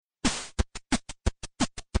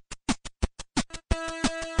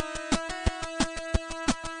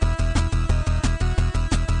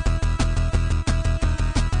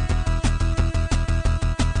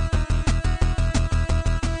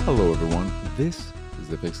This is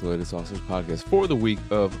the Pixelated Sausage Podcast for the week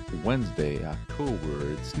of Wednesday,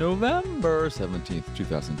 it's November 17th,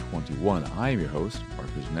 2021. I am your host, Marc,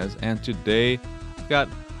 and today I've got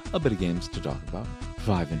a bit of games to talk about.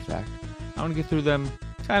 5, in fact. I want to get through them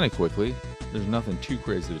kind of quickly. There's nothing too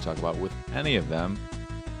crazy to talk about with any of them,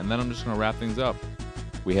 and then I'm just going to wrap things up.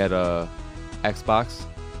 We had a Xbox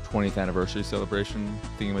 20th anniversary celebration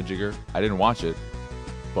thingamajigger. I didn't watch it,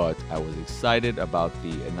 but I was excited about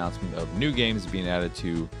the announcement of new games being added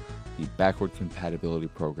to the Backward Compatibility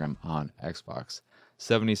program on Xbox.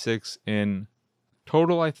 76 in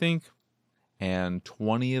total, I think, and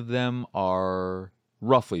 20 of them are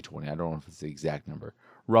roughly 20. I don't know if it's the exact number.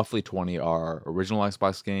 Roughly 20 are original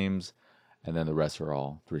Xbox games, and then the rest are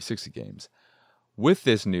all 360 games. With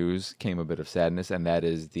this news came a bit of sadness, and that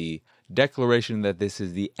is the declaration that this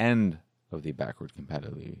is the end of the Backward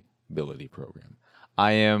Compatibility program.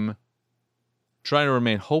 I am trying to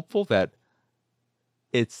remain hopeful that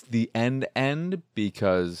it's the end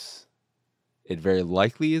because it very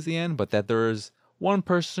likely is the end, but that there is one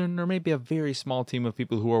person or maybe a very small team of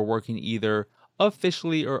people who are working either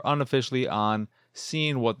officially or unofficially on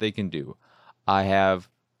seeing what they can do. I have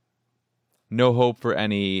no hope for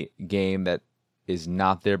any game that is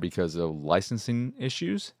not there because of licensing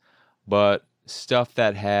issues, but stuff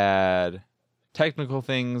that had technical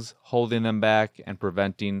things holding them back and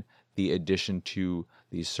preventing the addition to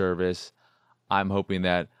the service. I'm hoping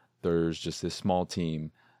that there's just this small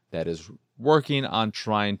team that is working on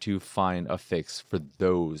trying to find a fix for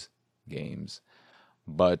those games.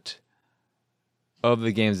 But of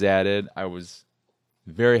the games added, I was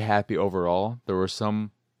very happy overall. There were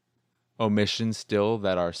some omissions still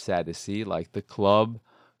that are sad to see, like the Club,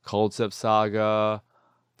 Concept Saga.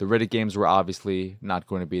 The Riddick games were obviously not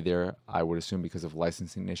going to be there, I would assume, because of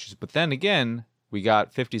licensing issues. But then again, we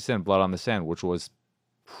got 50 Cent Blood on the Sand, which was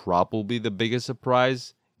probably the biggest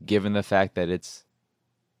surprise, given the fact that it's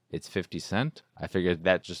 50 Cent. I figured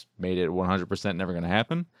that just made it 100% never going to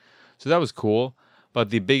happen. So that was cool. But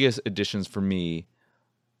the biggest additions for me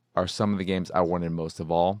are some of the games I wanted most of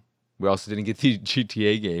all. We also didn't get the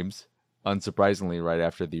GTA games, unsurprisingly, right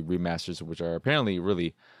after the remasters, which are apparently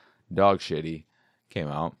really dog shitty, came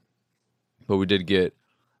out. But we did get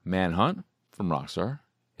Manhunt from Rockstar,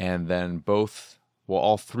 and then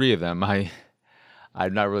all three of them. I'm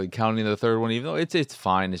not really counting the third one, even though it's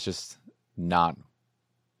fine. It's just not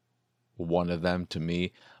one of them to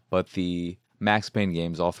me. But the Max Payne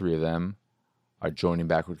games, all three of them, are joining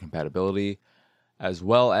Backward Compatibility, as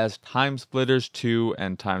well as Time Splitters 2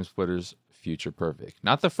 and Time Splitters Future Perfect.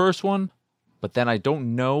 Not the first one, but then I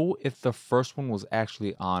don't know if the first one was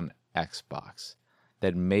actually on Xbox.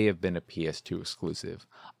 That may have been a PS2 exclusive.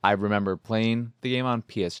 I remember playing the game on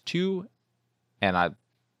PS2, and I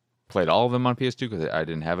played all of them on PS2 because I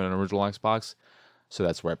didn't have an original Xbox, so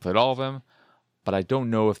that's where I played all of them. But I don't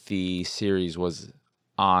know if the series was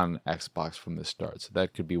on Xbox from the start, so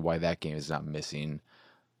that could be why that game is not missing.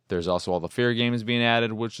 There's also all the Fear games being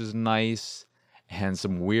added, which is nice, and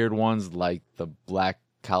some weird ones like the Black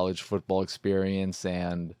College Football Experience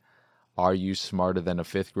and Are You Smarter Than a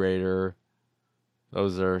Fifth Grader?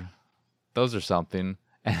 Those are something.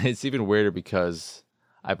 And it's even weirder because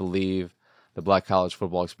I believe the Black College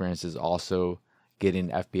Football Experience is also getting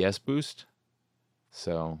FPS boost.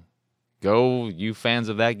 So go, you fans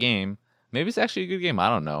of that game. Maybe it's actually a good game. I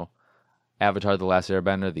don't know. Avatar: The Last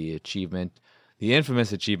Airbender, the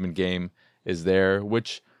infamous achievement game is there,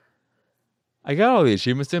 which I got all the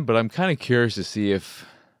achievements in, but I'm kind of curious to see if,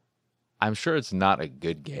 I'm sure it's not a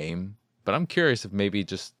good game, but I'm curious if maybe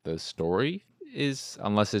just the story is,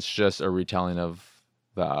 unless it's just a retelling of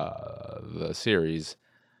the series.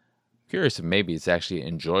 I'm curious if maybe it's actually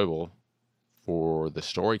enjoyable for the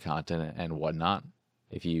story content and whatnot,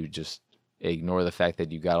 if you just ignore the fact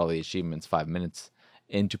that you got all the achievements 5 minutes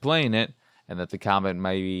into playing it, and that the combat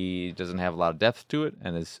maybe doesn't have a lot of depth to it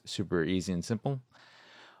and is super easy and simple.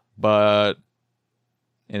 But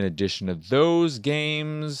in addition to those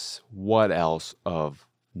games, what else of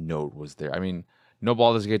note was there? I mean, no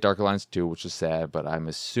Baldur's Gate Dark Alliance 2, which is sad, but I'm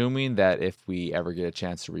assuming that if we ever get a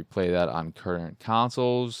chance to replay that on current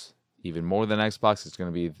consoles, even more than Xbox, it's going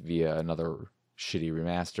to be via another shitty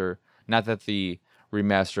remaster. Not that the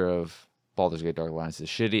remaster of Baldur's Gate Dark Alliance is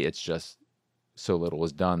shitty, it's just so little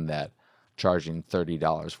was done that charging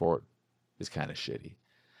 $30 for it is kind of shitty.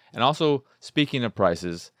 And also, speaking of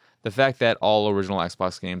prices, the fact that all original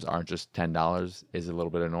Xbox games aren't just $10 is a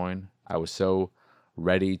little bit annoying. I was so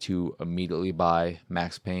ready to immediately buy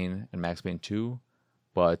Max Payne and Max Payne 2,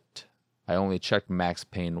 but I only checked Max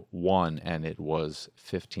Payne 1 and it was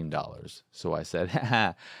 $15. So I said,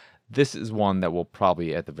 haha, this is one that will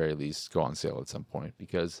probably, at the very least, go on sale at some point,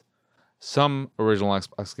 because some original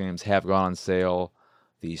Xbox games have gone on sale.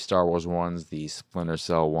 The Star Wars ones, the Splinter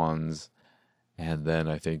Cell ones, and then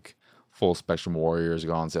I think Full Spectrum Warriors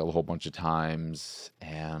gone on sale a whole bunch of times,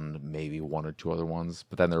 and maybe one or two other ones.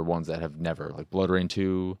 But then there are ones that have never, like Blood Rain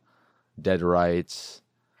 2, Dead Rights,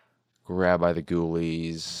 Grab by the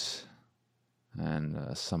Ghoulies,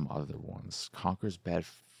 and some other ones. Conker's Bad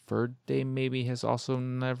Fur Day maybe has also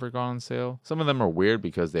never gone on sale. Some of them are weird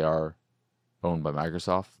because they are owned by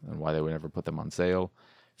Microsoft, and why they would never put them on sale.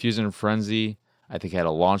 Fusion Frenzy, I think, had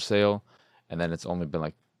a launch sale, and then it's only been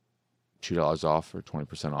like $2 off or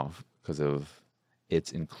 20% off because of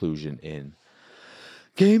its inclusion in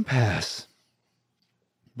Game Pass.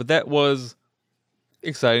 But that was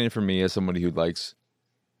exciting for me as somebody who likes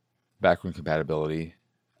backward compatibility.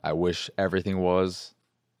 I wish everything was,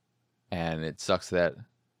 and it sucks that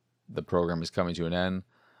the program is coming to an end,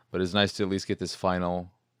 but it's nice to at least get this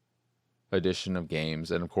final edition of games.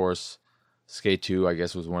 And of course, Skate 2, I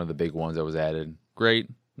guess, was one of the big ones that was added. Great.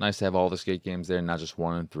 Nice to have all the Skate games there, not just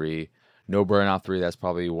 1 and 3. No Burnout 3, that's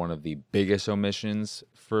probably one of the biggest omissions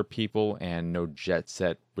for people. And no Jet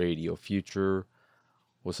Set Radio Future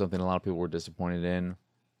was something a lot of people were disappointed in.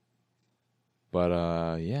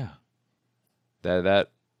 But, yeah. That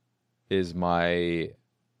is my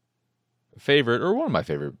favorite, or one of my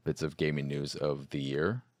favorite bits of gaming news of the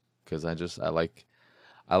year. Because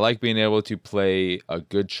I like being able to play a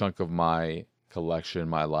good chunk of my collection,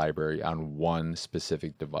 my library, on one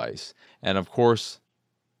specific device. And of course,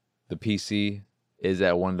 the PC is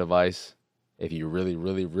that one device. If you really,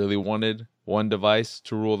 really, really wanted one device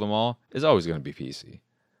to rule them all, it's always going to be PC.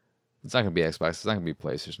 It's not going to be Xbox. It's not going to be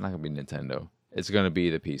PlayStation. It's not going to be Nintendo. It's going to be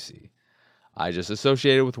the PC. I just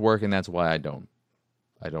associate it with work, and that's why I don't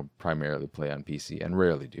primarily play on PC, and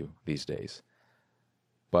rarely do these days.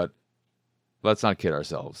 But let's not kid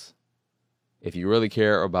ourselves. If you really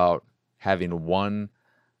care about having one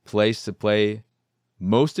place to play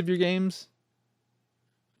most of your games,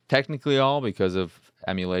 technically all, because of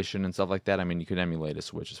emulation and stuff like that. I mean, you can emulate a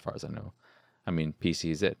Switch as far as I know. I mean,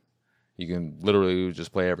 PC is it. You can literally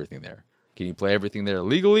just play everything there. Can you play everything there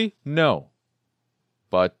legally? No.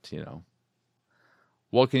 But,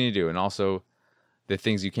 what can you do? And also, the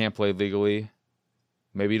things you can't play legally,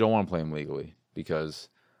 maybe you don't want to play them legally, because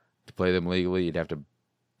to play them legally, you'd have to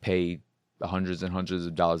pay hundreds and hundreds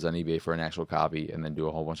of dollars on eBay for an actual copy and then do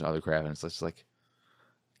a whole bunch of other crap. And it's just like,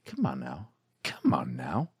 come on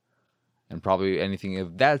now. And probably anything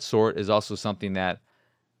of that sort is also something that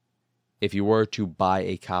if you were to buy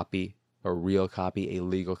a copy, a real copy, a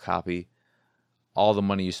legal copy, all the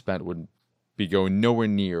money you spent would be going nowhere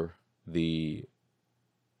near the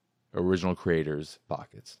original creator's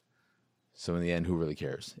pockets. So in the end, who really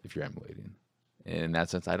cares if you're emulating? In that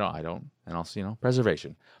sense, I don't. And also,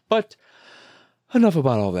 preservation. But enough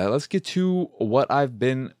about all that. Let's get to what I've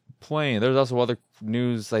been playing. There's also other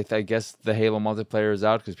news. Like, I guess the Halo multiplayer is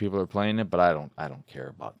out because people are playing it, but I don't care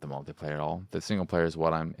about the multiplayer at all. The single player is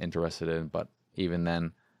what I'm interested in, but even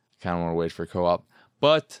then, kind of want to wait for co-op.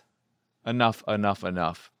 But enough.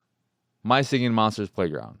 My Singing Monsters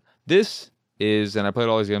Playground. This is, and I played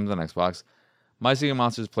all these games on Xbox, My Singing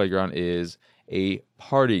Monsters Playground is a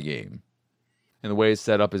party game. And the way it's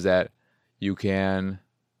set up is that you can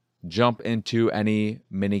jump into any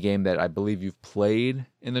minigame that I believe you've played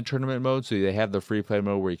in the tournament mode. So they have the free play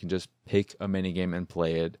mode where you can just pick a minigame and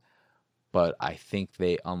play it. But I think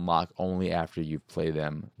they unlock only after you've played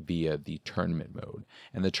them via the tournament mode.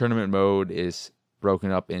 And the tournament mode is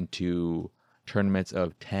broken up into tournaments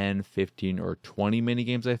of 10, 15, or 20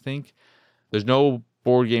 minigames, I think. There's no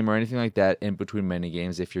board game or anything like that in between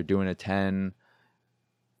minigames. If you're doing a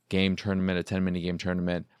 10-game tournament, a 10-minigame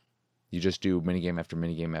tournament, you just do minigame after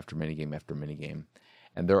minigame after minigame after minigame.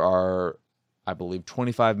 And there are, I believe,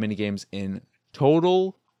 25 minigames in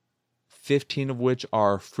total, 15 of which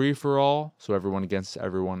are free-for-all, so everyone against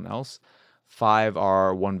everyone else. 5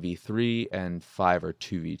 are 1v3, and 5 are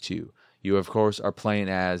 2v2. You, of course, are playing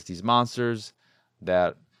as these monsters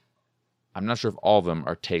that, I'm not sure if all of them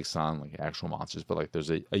are takes on like actual monsters, but like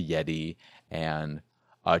there's a Yeti and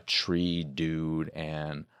a tree dude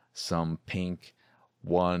and some pink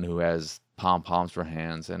one who has pom-poms for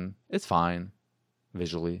hands, and it's fine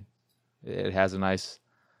visually. It has a nice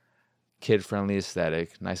kid-friendly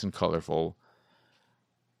aesthetic, nice and colorful.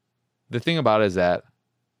 The thing about it is that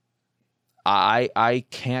I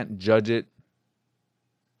can't judge it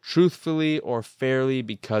truthfully or fairly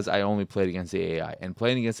because I only played against the AI. And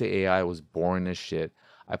playing against the AI was boring as shit.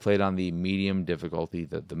 I played on the medium difficulty,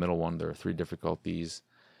 the middle one. There are 3 difficulties.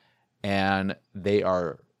 And they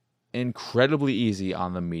are incredibly easy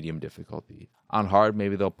on the medium difficulty. On hard,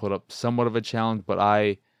 maybe they'll put up somewhat of a challenge, but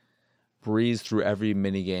I breeze through every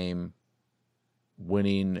minigame,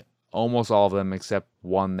 winning almost all of them except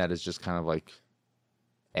one that is just kind of like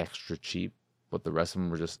extra cheap, but the rest of them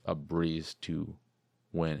were just a breeze to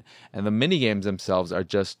win. And the minigames themselves are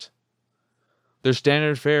just, they're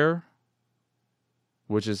standard fare,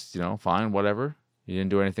 which is, fine, whatever. You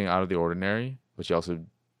didn't do anything out of the ordinary, but you also,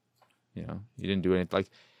 you didn't do anything. Like,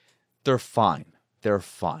 they're fine. They're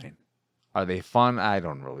fine. Are they fun? I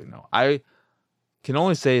don't really know. I can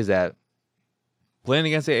only say is that playing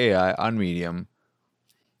against the AI on medium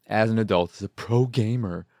as an adult, as a pro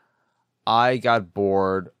gamer, I got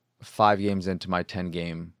bored 5 games into my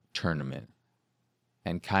 10-game tournament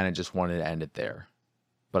and kind of just wanted to end it there.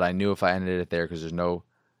 But I knew if I ended it there, because there's no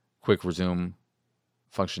quick resume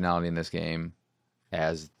functionality in this game,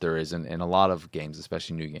 as there isn't in a lot of games,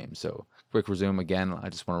 especially new games. So quick resume, again, I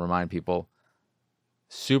just want to remind people,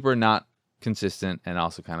 super not consistent and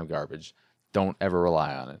also kind of garbage. Don't ever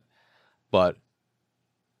rely on it. But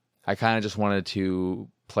I kind of just wanted to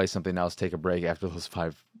play something else, take a break after those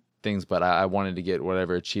 5 things, but I wanted to get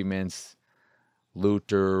whatever achievements,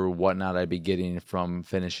 loot, or whatnot I'd be getting from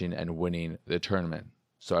finishing and winning the tournament.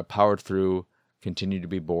 So I powered through, continued to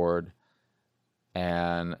be bored,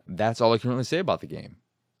 and that's all I can really say about the game.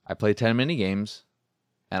 I played 10 mini games,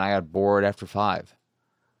 and I got bored after 5.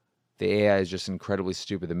 The AI is just incredibly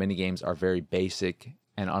stupid. The mini games are very basic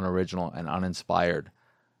and unoriginal and uninspired.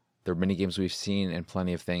 They're mini games we've seen in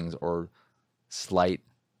plenty of things, or slight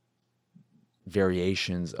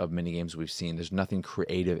variations of mini games we've seen. There's nothing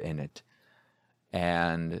creative in it.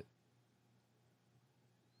 And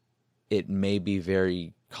it may be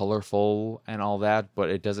very colorful and all that, but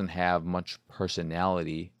it doesn't have much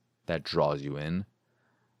personality that draws you in.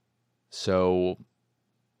 So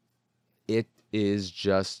it is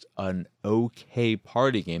just an okay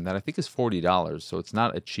party game that I think is $40. So it's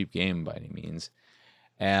not a cheap game by any means.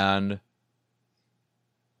 And it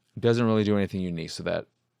doesn't really do anything unique, so that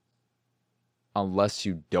unless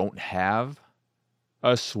you don't have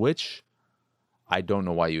a Switch, I don't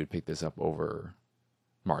know why you would pick this up over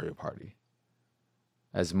Mario Party.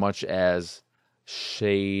 As much as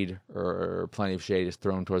shade or plenty of shade is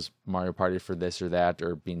thrown towards Mario Party for this or that,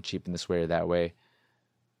 or being cheap in this way or that way,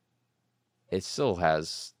 it still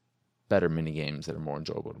has better mini games that are more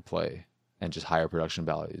enjoyable to play and just higher production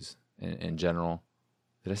values in general.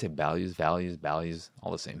 Did I say values,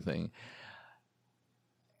 all the same thing.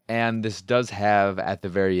 And this does have, at the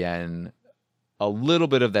very end, a little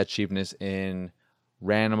bit of that cheapness in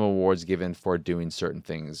random awards given for doing certain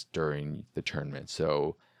things during the tournament.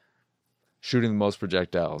 So shooting the most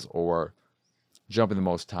projectiles, or jumping the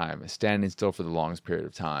most time, standing still for the longest period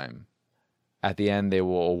of time. At the end, they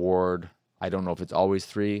will award, I don't know if it's always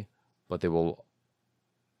 3, but they will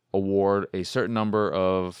award a certain number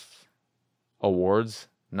of awards,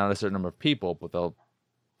 not a certain number of people, but they'll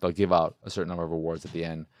give out a certain number of awards at the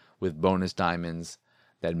end with bonus diamonds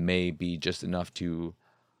that may be just enough to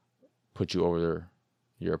put you over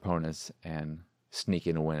your opponents and sneak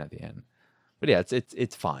in a win at the end. But yeah,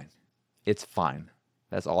 it's fine. It's fine.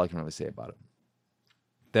 That's all I can really say about it.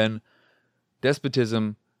 Then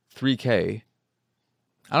Despotism 3K.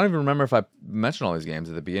 I don't even remember if I mentioned all these games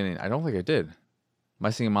at the beginning. I don't think I did.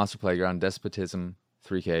 My Singing Monster Playground, Despotism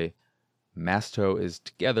 3K, Mastho is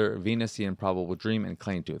Together, Venus, the Improbable Dream, and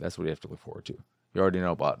Klang 2. That's what you have to look forward to. You already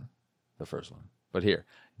know about the first one. But here,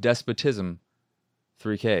 Despotism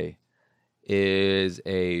 3K is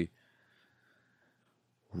a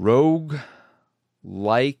rogue-like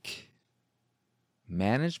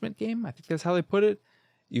management game. I think that's how they put it.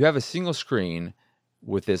 You have a single screen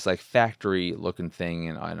with this like factory-looking thing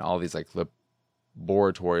and all these like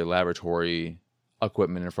laboratory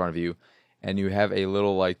equipment in front of you, and you have a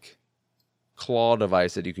little like claw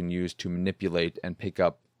device that you can use to manipulate and pick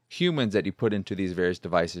up humans that you put into these various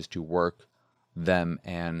devices to work them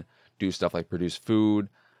and do stuff like produce food,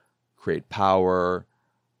 create power,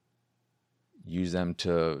 use them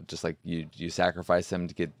to just like you sacrifice them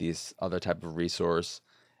to get this other type of resource.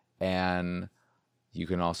 And you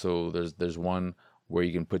can also, there's one where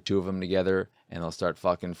you can put 2 of them together and they'll start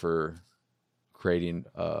fucking for creating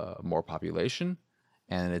more population.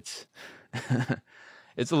 And it's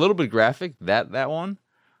it's a little bit graphic, that one.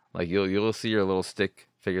 Like you'll see your little stick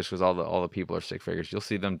figures, because all the people are stick figures. You'll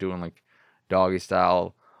see them doing like doggy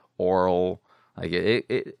style, oral. Like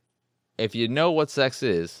it if you know what sex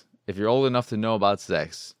is, if you're old enough to know about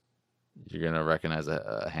sex, you're gonna recognize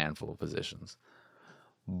a handful of positions.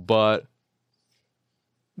 But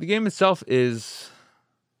the game itself is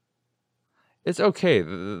It's okay.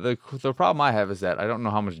 The problem I have is that I don't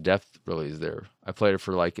know how much depth really is there. I played it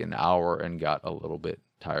for like an hour and got a little bit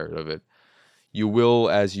tired of it. You will,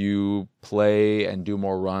 as you play and do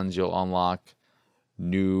more runs, you'll unlock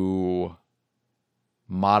new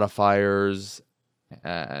modifiers,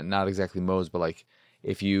 not exactly modes, but like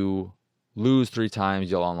if you lose 3 times,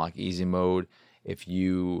 you'll unlock easy mode. If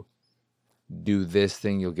you do this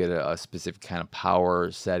thing, you'll get a specific kind of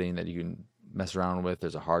power setting that you can mess around with.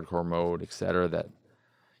 There's a hardcore mode, etc., that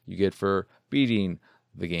you get for beating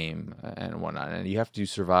the game and whatnot. And you have to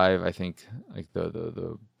survive. I think like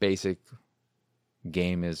the basic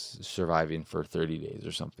game is surviving for 30 days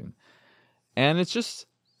or something. And it's just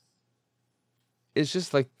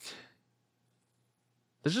like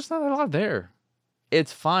there's just not a lot there.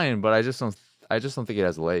 It's fine, but I just don't think it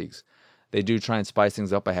has legs. They do try and spice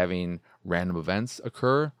things up by having random events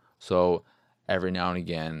occur. So every now and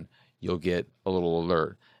again, you'll get a little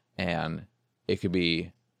alert, and it could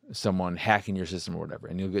be someone hacking your system or whatever,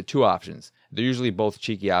 and you'll get 2 options. They're usually both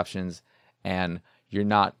cheeky options, and you're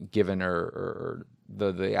not given or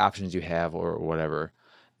the options you have or whatever.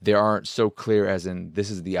 They aren't so clear as in this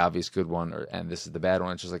is the obvious good one and this is the bad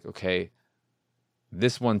one. It's just like, okay,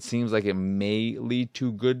 this one seems like it may lead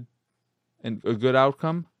to good and a good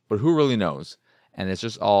outcome, but who really knows? And it's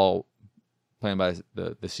just all playing by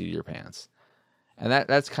the seat of your pants. And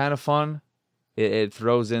that's kind of fun. It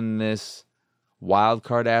throws in this wild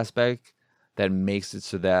card aspect that makes it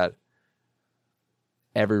so that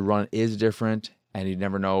every run is different and you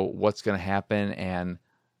never know what's going to happen. And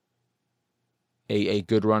a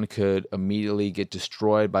good run could immediately get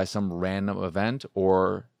destroyed by some random event,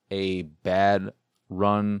 or a bad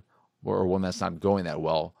run or one that's not going that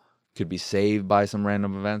well could be saved by some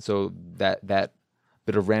random event. So that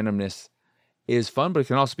bit of randomness is fun, but it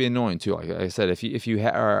can also be annoying too. Like I said, if you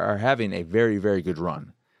are having a very, very good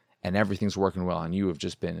run and everything's working well and you have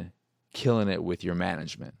just been killing it with your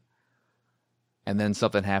management, and then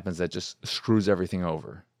something happens that just screws everything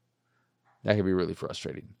over, that can be really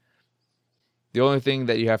frustrating. The only thing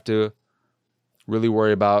that you have to really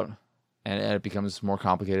worry about, and it becomes more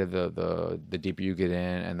complicated the deeper you get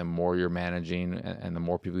in and the more you're managing and the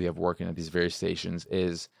more people you have working at these various stations,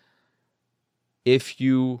 is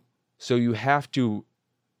so you have to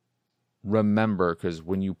remember, because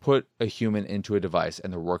when you put a human into a device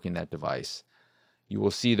and they're working that device, you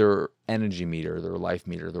will see their energy meter, their life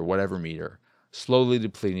meter, their whatever meter slowly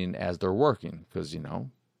depleting as they're working, because, it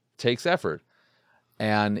takes effort.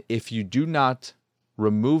 And if you do not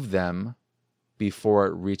remove them before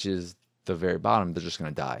it reaches the very bottom, they're just going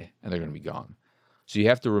to die and they're going to be gone. So you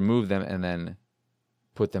have to remove them and then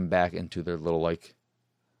put them back into their little like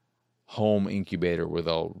home incubator where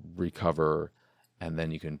they'll recover, and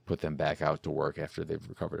then you can put them back out to work after they've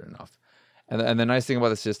recovered enough. And the nice thing about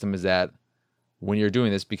the system is that when you're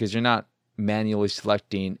doing this, because you're not manually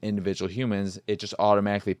selecting individual humans, it just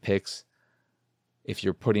automatically picks. If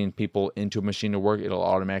you're putting people into a machine to work, it'll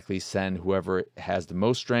automatically send whoever has the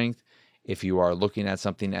most strength. If you are looking at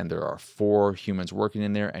something and there are 4 humans working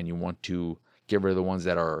in there and you want to get rid of the ones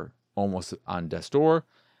that are almost on death's door,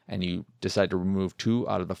 and you decide to remove 2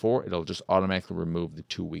 out of the 4, it'll just automatically remove the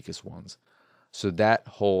 2 weakest ones. So that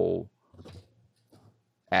whole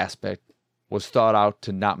aspect was thought out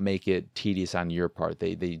to not make it tedious on your part.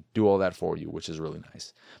 They do all that for you, which is really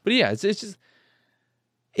nice. But yeah,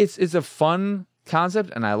 it's a fun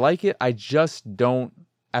concept and I like it. I just don't,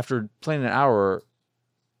 after playing an hour,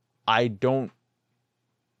 I don't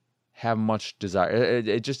have much desire.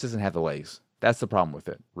 It just doesn't have the legs. That's the problem with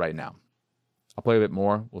it right now. I'll play a bit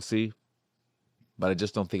more. We'll see. But I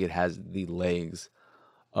just don't think it has the legs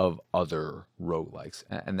of other roguelikes.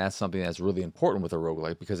 And that's something that's really important with a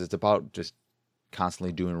roguelike, because it's about just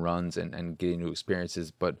constantly doing runs and getting new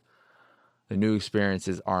experiences. But the new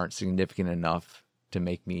experiences aren't significant enough to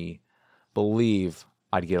make me believe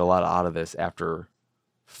I'd get a lot out of this after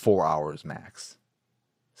 4 hours max.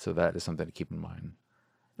 So that is something to keep in mind.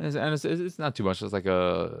 And it's not too much. It's like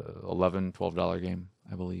a $11, $12 game,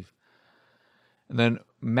 I believe. And then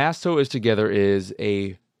Mastho is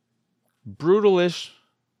a brutalish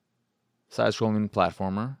side-scrolling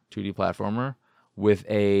platformer, 2D platformer, with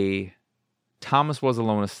a Thomas Was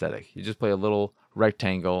Alone aesthetic. You just play a little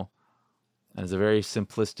rectangle, and it's a very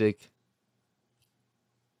simplistic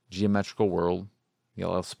geometrical world. You got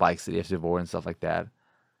little spikes that you have to avoid and stuff like that.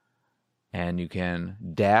 And you can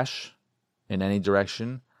dash in any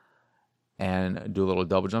direction and do a little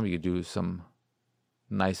double jump. You can do some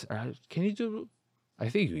nice... Can you do... I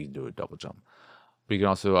think you can do a double jump. But you can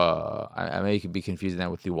also... I may be confusing that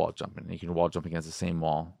with the wall jumping. You can wall jump against the same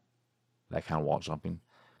wall. That kind of wall jumping.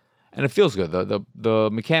 And it feels good. The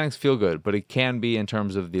mechanics feel good, but it can be, in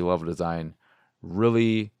terms of the level design,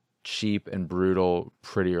 really cheap and brutal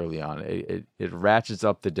pretty early on. It ratchets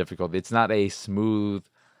up the difficulty. It's not a smooth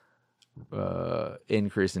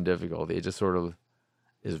increase in difficulty. It just sort of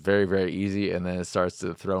is very, very easy, and then it starts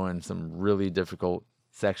to throw in some really difficult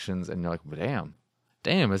sections, and you're like,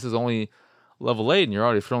 damn, this is only level 8, and you're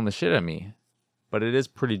already throwing the shit at me. But it is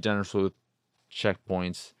pretty generous with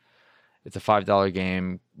checkpoints. It's a $5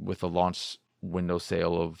 game with a launch window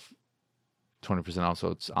sale of 20% off, so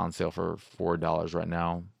it's on sale for $4 right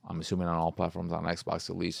now. I'm assuming on all platforms, on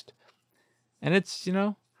Xbox at least. And it's,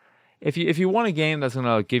 if you want a game that's going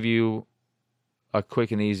to give you a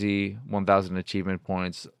quick and easy 1,000 achievement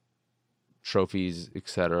points, trophies,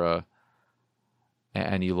 etc.,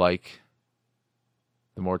 and you like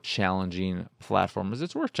the more challenging platformers,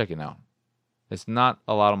 it's worth checking out. It's not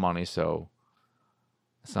a lot of money, so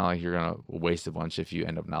it's not like you're going to waste a bunch if you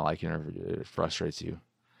end up not liking it or it frustrates you.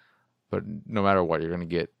 But no matter what, you're going to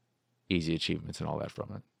get easy achievements and all that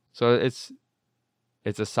from it. So it's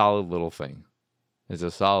a solid little thing. It's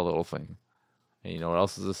a solid little thing. And you know what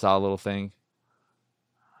else is a solid little thing?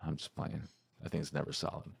 I'm just playing. I think it's never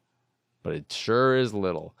solid. But it sure is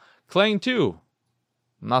little. Klang 2.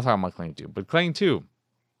 I'm not talking about Klang 2, but Klang 2.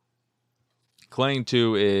 Klang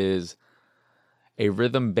 2 is a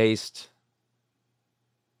rhythm-based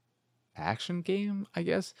action game, I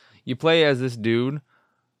guess. You play as this dude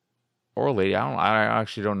or lady. I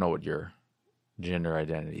actually don't know what your gender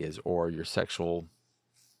identity is or your sexual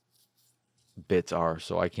bits are,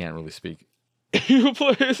 so I can't really speak. You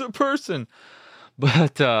play as a person.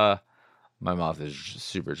 But my mouth is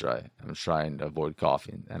super dry. I'm trying to avoid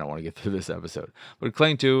coughing. I don't want to get through this episode. But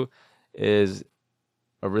Klang 2 is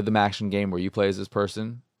a rhythm action game where you play as this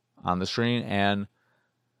person on the screen, and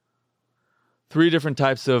 3 different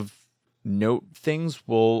types of note things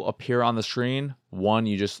will appear on the screen. One,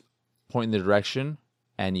 you just point in the direction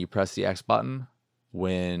and you press the X button.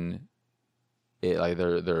 When it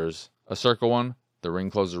there's a circle one, the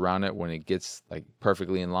ring closes around it. When it gets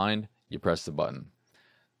perfectly in line, you press the button.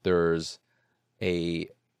 There's a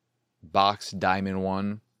box diamond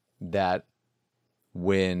one that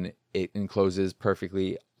when it encloses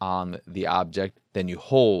perfectly on the object, then you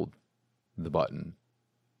hold the button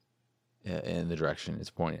in the direction it's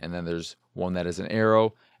pointing. And then there's one that is an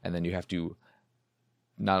arrow, and then you have to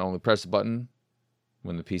not only press the button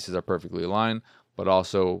when the pieces are perfectly aligned, but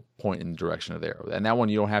also point in the direction of the arrow. And that one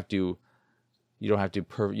you don't have to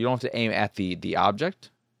aim at the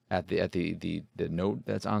object, at the note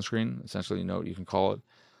that's on screen, essentially note you can call it.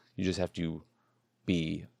 You just have to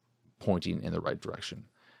be pointing in the right direction.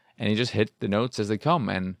 And you just hit the notes as they come.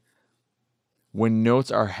 And when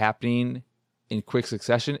notes are happening in quick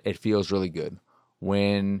succession, it feels really good.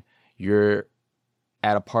 When you're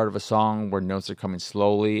at a part of a song where notes are coming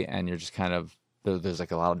slowly and you're just kind of, there's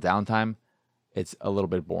a lot of downtime, it's a little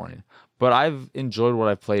bit boring. But I've enjoyed what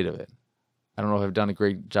I've played of it. I don't know if I've done a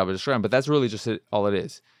great job of describing, but that's really just all it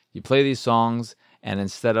is. You play these songs, and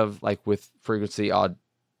instead of with frequency, audio,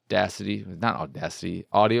 it's not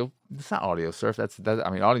Audio Surf.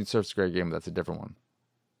 Audio Surf's a great game, but that's a different one.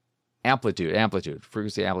 Amplitude,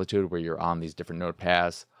 frequency amplitude, where you're on these different note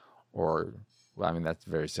paths, that's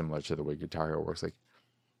very similar to the way Guitar Hero works.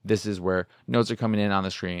 This is where notes are coming in on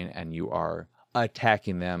the screen, and you are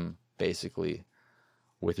attacking them basically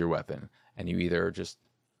with your weapon, and you either just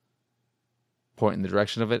point in the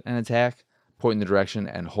direction of it and attack, point in the direction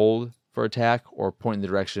and hold for attack, or point in the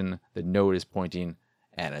direction the note is pointing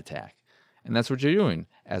and attack. And that's what you're doing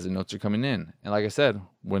as the notes are coming in. And like I said,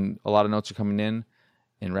 when a lot of notes are coming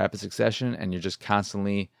in rapid succession and you're just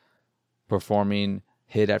constantly performing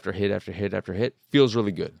hit after hit after hit after hit, feels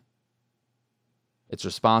really good. It's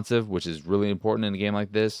responsive, which is really important in a game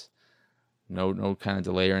like this. No kind of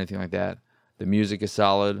delay or anything like that. The music is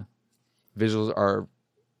solid. Visuals are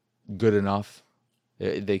good enough.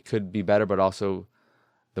 They could be better, but also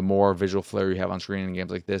the more visual flair you have on screen in games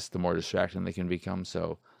like this, the more distracting they can become.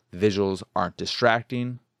 So the visuals aren't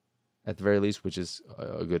distracting, at the very least, which is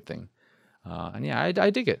a good thing. I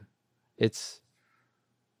dig it. It's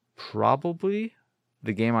probably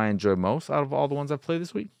the game I enjoy most out of all the ones I've played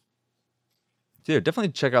this week. So yeah,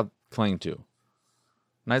 definitely check out Klang 2.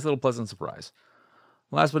 Nice little pleasant surprise.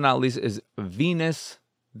 Last but not least is Venus,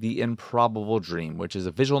 the Improbable Dream, which is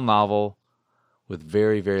a visual novel with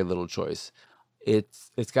very, very little choice.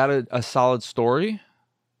 It's got a solid story.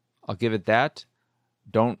 I'll give it that.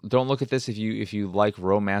 Don't look at this if you like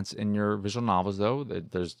romance in your visual novels, though.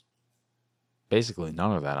 There's basically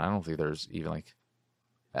none of that. I don't think there's even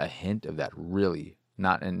a hint of that, really.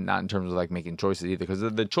 not in terms of like making choices either, because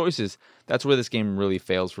the choices, that's where this game really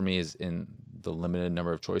fails for me, is in the limited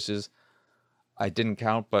number of choices. I didn't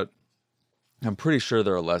count, but I'm pretty sure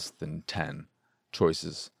there are less than 10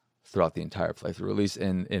 choices throughout the entire playthrough, at least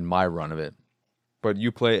in my run of it. But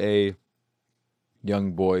you play a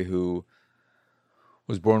young boy who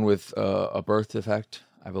was born with a birth defect,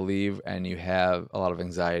 I believe, and you have a lot of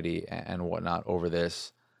anxiety and whatnot over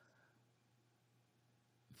this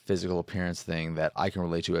physical appearance thing that I can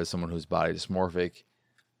relate to as someone who's body dysmorphic,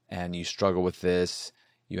 and you struggle with this.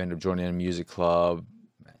 You end up joining a music club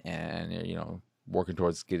and, you know, working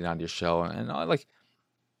towards getting out of your shell, and like,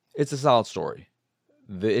 it's a solid story.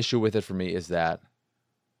 The issue with it for me is that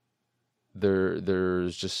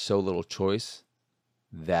there's just so little choice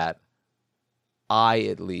that I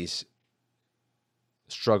at least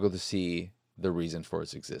struggle to see the reason for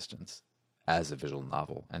its existence as a visual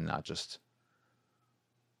novel and not just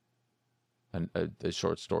a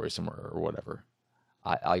short story somewhere or whatever.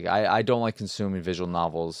 I don't like consuming visual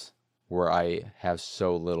novels where I have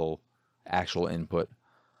so little actual input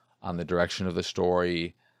on the direction of the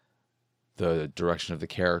story, the direction of the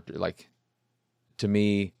character. Like, to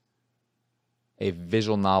me, a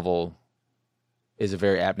visual novel is a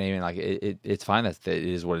very apt name, and like it's fine that it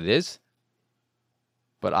is what it is.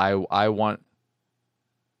 But I want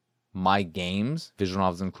my games, visual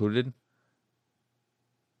novels included,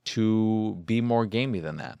 to be more gamey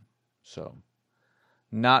than that. So,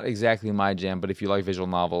 not exactly my jam, but if you like visual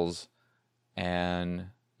novels and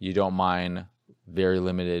you don't mind very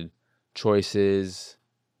limited choices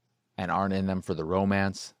and aren't in them for the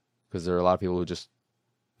romance, because there are a lot of people who just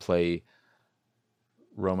play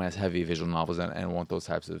romance-heavy visual novels and want those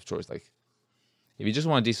types of choices. Like, if you just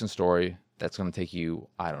want a decent story that's going to take you,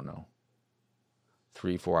 I don't know,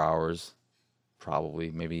 3-4 hours,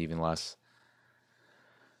 probably, maybe even less,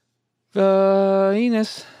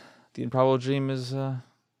 the Improbable Dream is not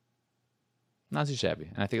too shabby.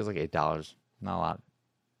 And I think it's like $8. Not a lot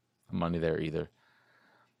of money there either.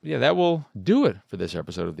 But yeah, that will do it for this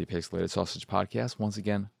episode of the Pixelated Sausage Podcast. Once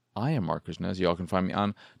again, I am Marc. Y'all can find me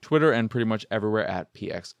on Twitter and pretty much everywhere at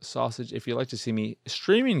PX Sausage. If you'd like to see me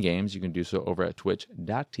streaming games, you can do so over at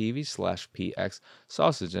twitch.tv/PX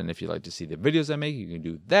Sausage. And if you'd like to see the videos I make, you can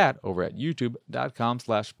do that over at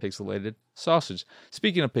youtube.com/Pixelated Sausage.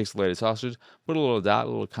 Speaking of Pixelated Sausage, put a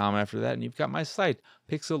little comma after that, and you've got my site,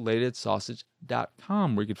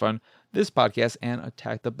 pixelatedsausage.com, where you can find this podcast and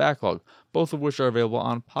Attack the Backlog, both of which are available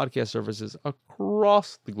on podcast services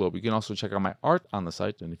across the globe. You can also check out my art on the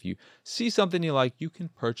site, and if you see something you like, you can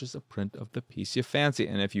purchase a print of the piece you fancy.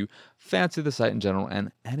 And if you fancy the site in general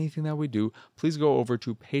and anything that we do, please go over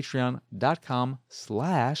to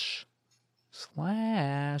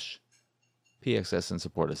patreon.com/PXS and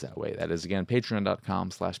support us that way. That is, again,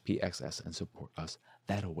 patreon.com/PXS and support us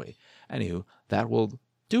that way. Anywho, that will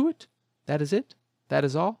do it. That is it. That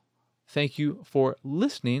is all. Thank you for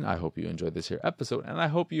listening. I hope you enjoyed this here episode, and I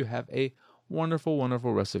hope you have a wonderful,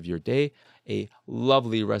 wonderful rest of your day, a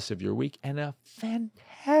lovely rest of your week, and a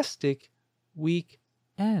fantastic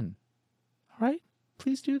weekend. All right?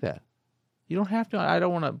 Please do that. You don't have to. I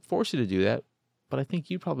don't want to force you to do that, but I think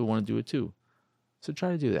you probably want to do it too. So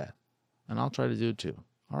try to do that, and I'll try to do it too.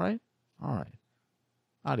 All right? All right.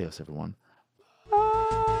 Adios, everyone.